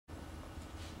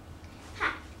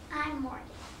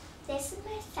This is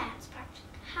my science project.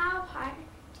 How hard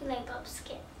do light bulbs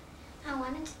get? I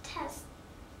wanted to test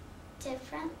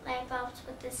different light bulbs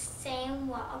with the same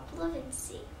wall of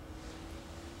fluency.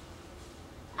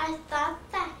 I thought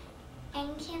that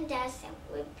incandescent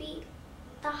would be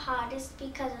the hottest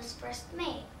because it was first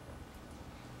made.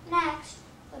 Next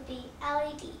would be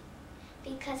LED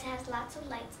because it has lots of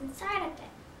lights inside of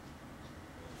it.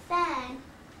 Then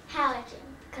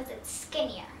halogen because it's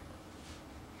skinnier.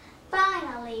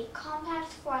 Finally,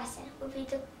 compact fluorescent would be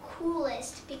the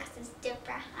coolest because it's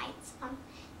different heights on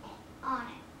it.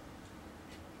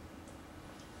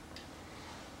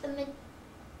 The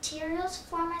materials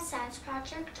for my science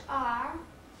project are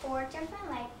 4 different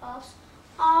light bulbs,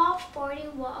 all 40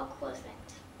 watt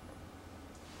equivalent.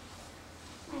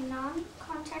 My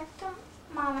non-contact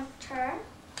thermometer,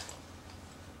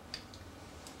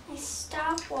 my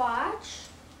stopwatch,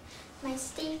 my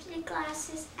safety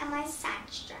glasses, and my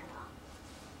science journal.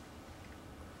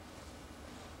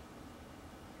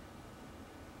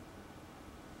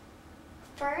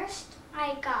 First,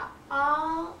 I got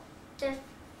all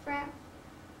different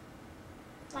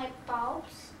light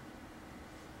bulbs.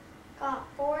 Got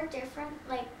 4 different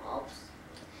light bulbs.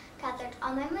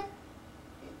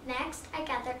 Next, I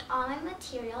gathered all my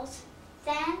materials.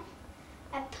 Then,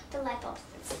 I put the light bulbs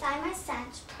inside my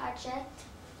science project.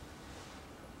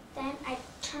 Then I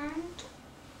turned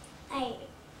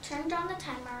on the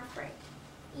timer for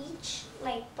each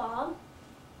light bulb.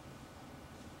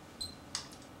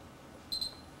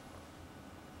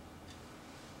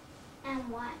 And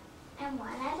one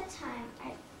at a time,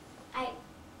 I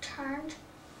turned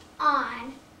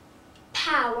on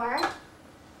power,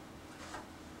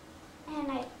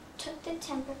 and I took the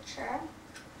temperature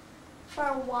for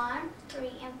 1,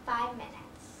 3, and 5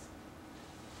 minutes.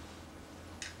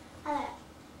 I let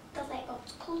the light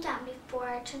bulbs cool down before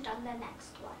I turned on the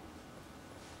next one.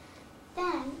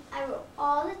 Then I wrote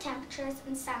all the temperatures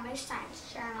inside my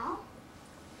science journal,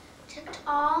 checked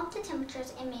all the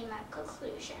temperatures, and made my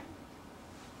conclusion.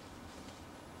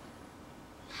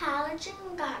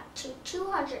 Halogen got to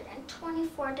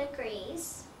 224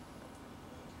 degrees.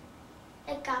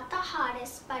 It got the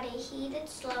hottest, but it heated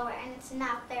slower and it's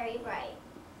not very bright.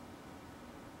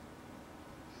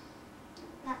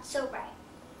 Not so bright.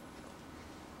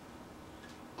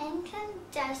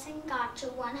 Incandescent got to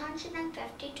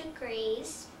 150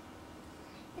 degrees.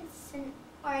 It's an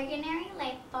ordinary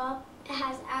light bulb. It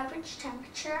has average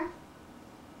temperature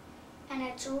and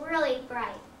it's really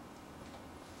bright.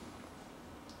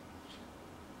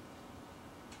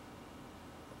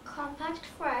 Compact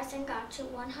fluorescent got to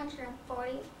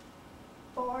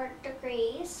 144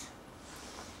 degrees.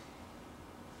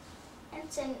 It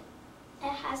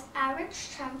has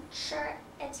average temperature,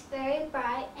 it's very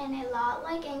bright and a lot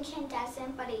like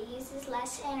incandescent, but it uses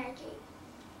less energy.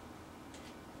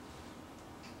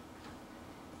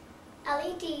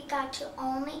 LED got to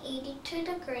only 82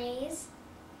 degrees.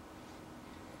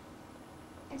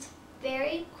 It's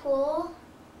very cool,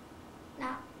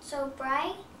 not so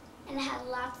bright, and it has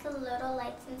lots of little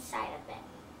lights inside of it.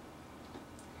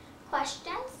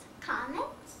 Questions? Comments?